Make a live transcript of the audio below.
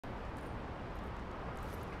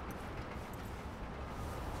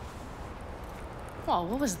Well,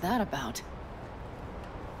 what was that about?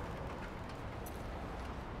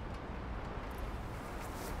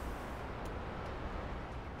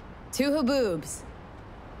 Two haboobs.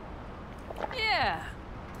 Yeah.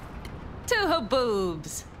 Two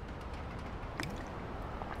haboobs.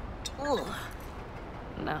 Ugh.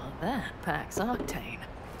 Now that packs octane.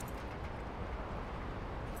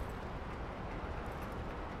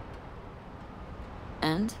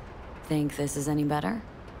 And? Think this is any better?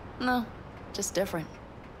 No, just different.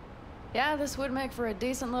 Yeah, this would make for a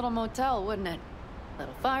decent little motel, wouldn't it?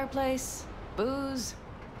 Little fireplace, booze.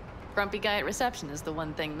 Grumpy guy at reception is the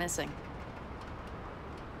one thing missing.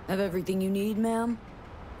 Have everything you need, ma'am?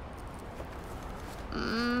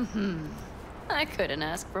 Mm-hmm. I couldn't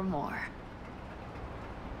ask for more.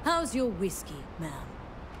 How's your whiskey,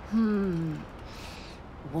 ma'am?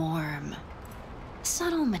 Warm.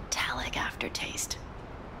 Subtle metallic aftertaste.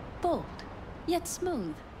 Bold, yet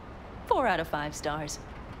smooth. 4 out of 5 stars.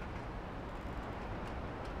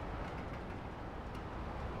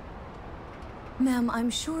 Ma'am, I'm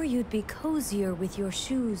sure you'd be cozier with your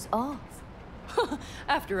shoes off.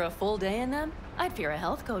 After a full day in them, I'd fear a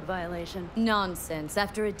health code violation. Nonsense.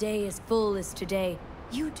 After a day as full as today,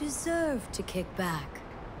 you deserve to kick back.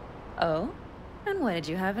 Oh? And what did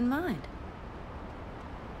you have in mind?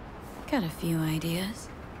 Got a few ideas.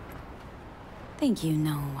 Think you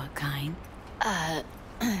know what kind.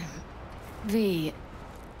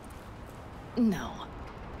 No.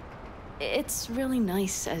 It's really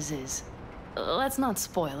nice as is. Let's not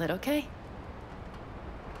spoil it, okay?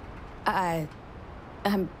 I'm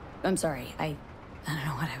sorry. I don't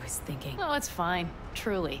know what I was thinking. Oh, it's fine.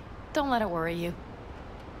 Truly. Don't let it worry you.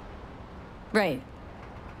 Right.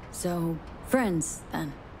 So, friends,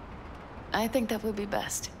 then. I think that would be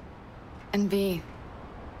best. And V,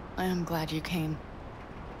 I am glad you came.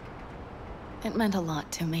 It meant a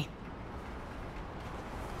lot to me.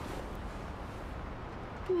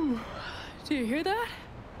 Do you hear that?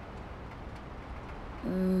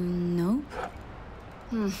 Nope.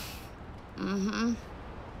 Mm-hmm.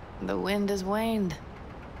 The wind has waned.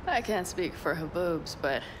 I can't speak for haboobs,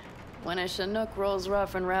 but when a Chinook rolls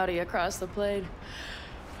rough and rowdy across the plain,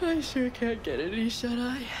 I sure can't get any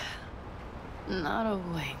shut-eye. Not a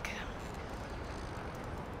wink.